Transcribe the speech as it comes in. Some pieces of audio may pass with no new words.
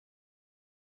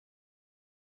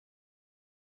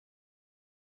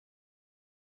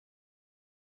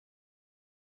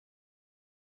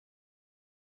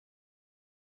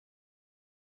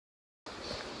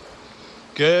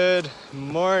Good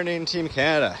morning, Team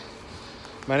Canada.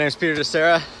 My name is Peter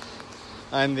Disera.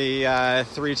 I'm the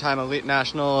three-time elite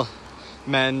national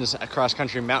men's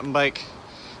cross-country mountain bike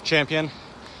champion.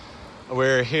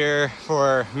 We're here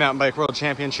for Mountain Bike World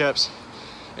Championships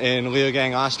in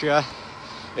Leogang, Austria.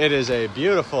 It is a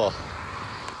beautiful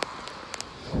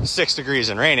 6 degrees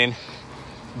and raining,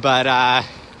 but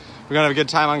we're gonna have a good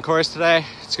time on course today.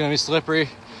 It's gonna be slippery.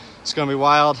 It's gonna be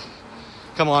wild.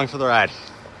 Come along for the ride.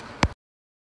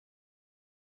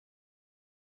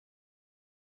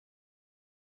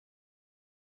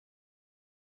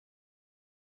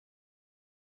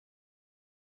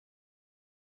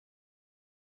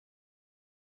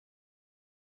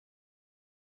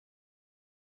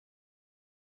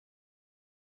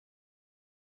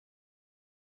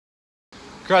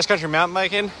 Cross-country mountain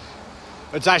biking,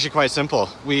 it's actually quite simple.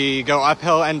 We go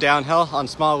uphill and downhill on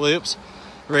small loops,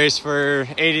 race for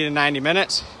 80 to 90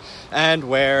 minutes, and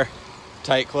wear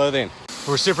tight clothing.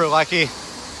 We're super lucky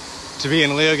to be in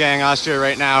Leogang, Austria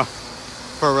right now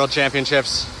for World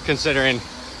Championships, considering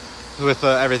with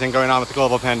everything going on with the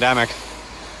global pandemic.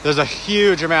 There's a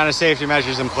huge amount of safety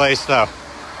measures in place though.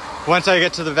 Once I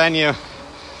get to the venue,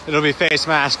 it'll be face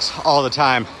masks all the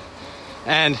time,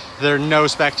 and there are no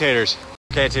spectators.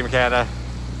 Okay, Team Canada,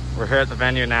 we're here at the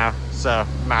venue now, so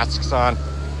masks on.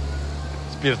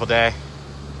 It's a beautiful day.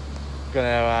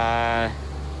 Gonna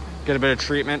get a bit of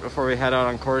treatment before we head out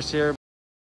on course here.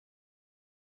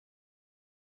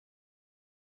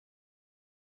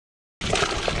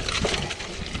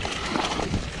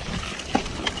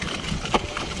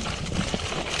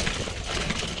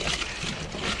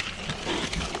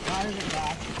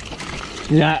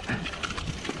 Yeah.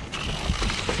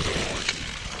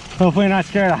 Hopefully not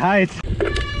scared of heights.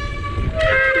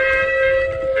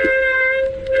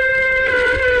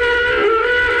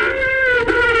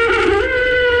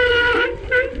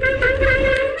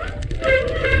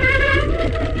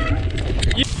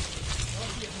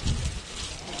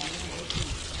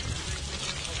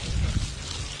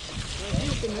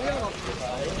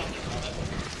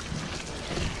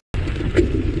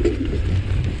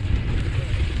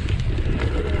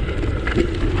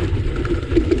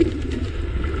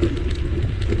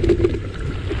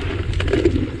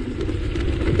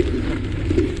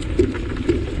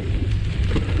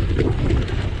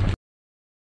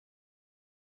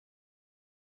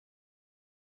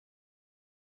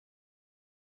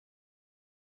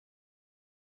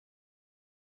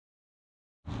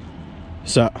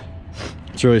 So,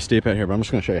 it's really steep out here, but I'm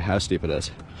just going to show you how steep it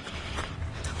is.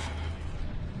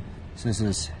 So this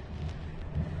is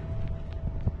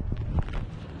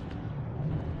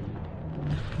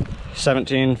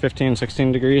 (17, 15,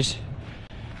 16 degrees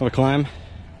of a climb,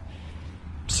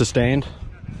 sustained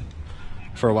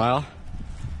for a while.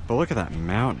 But look at that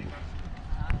mountain.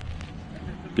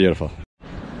 Beautiful.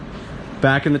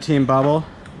 Back in the team bubble.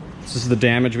 This is the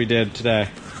damage we did today.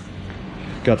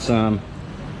 Got some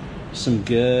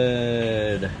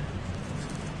good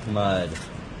mud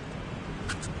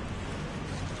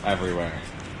everywhere,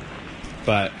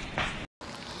 but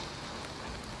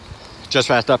just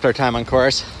wrapped up our time on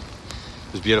course.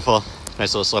 It was beautiful,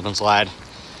 nice little slip and slide.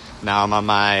 Now I'm on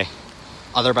my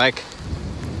other bike,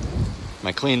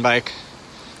 my clean bike.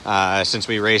 Since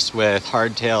we raced with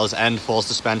hardtails and full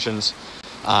suspensions,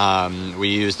 we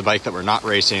use the bike that we're not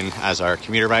racing as our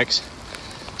commuter bikes.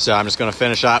 So I'm just going to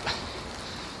finish up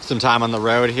some time on the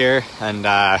road here, and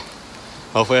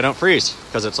hopefully I don't freeze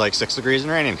because it's like 6 degrees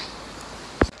and raining.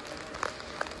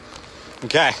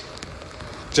 Okay,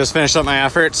 just finished up my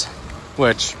efforts,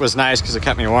 which was nice because it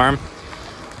kept me warm.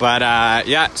 But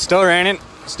yeah, it's still raining,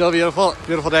 still beautiful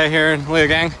day here in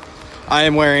Leogang. I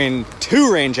am wearing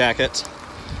 2 rain jackets,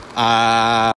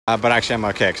 but actually I'm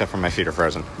okay except for my feet are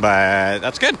frozen, but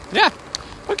that's good. Yeah,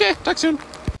 okay, talk soon.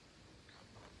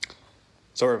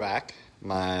 So we're back.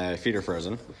 My feet are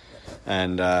frozen,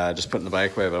 and just putting the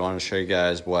bike away, but I wanted to show you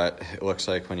guys what it looks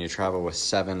like when you travel with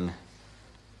 7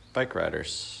 bike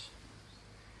riders.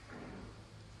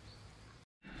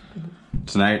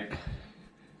 Tonight,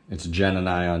 it's Jen and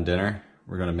I on dinner.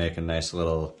 We're gonna make a nice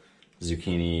little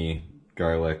zucchini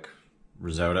garlic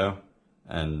risotto,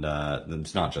 and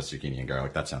it's not just zucchini and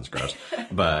garlic. That sounds gross,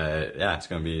 but yeah, it's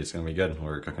gonna be good.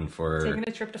 We're cooking for taking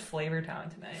a trip to Flavor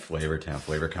Town tonight. Flavor Town,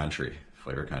 Flavor Country.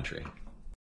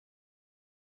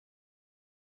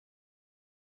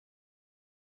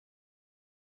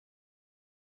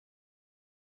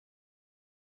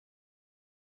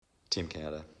 Team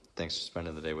Canada, thanks for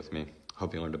spending the day with me.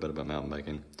 Hope you learned a bit about mountain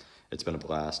biking. It's been a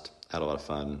blast, had a lot of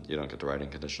fun. You don't get to ride in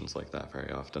conditions like that very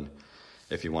often.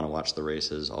 If you want to watch the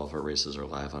races, all of our races are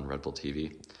live on Red Bull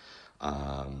TV.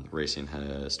 Racing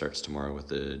starts tomorrow with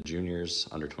the juniors,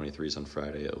 under 23s on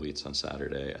Friday, elites on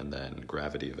Saturday, and then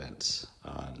gravity events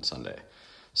on Sunday.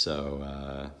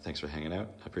 So thanks for hanging out.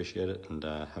 I appreciate it, and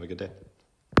have a good day.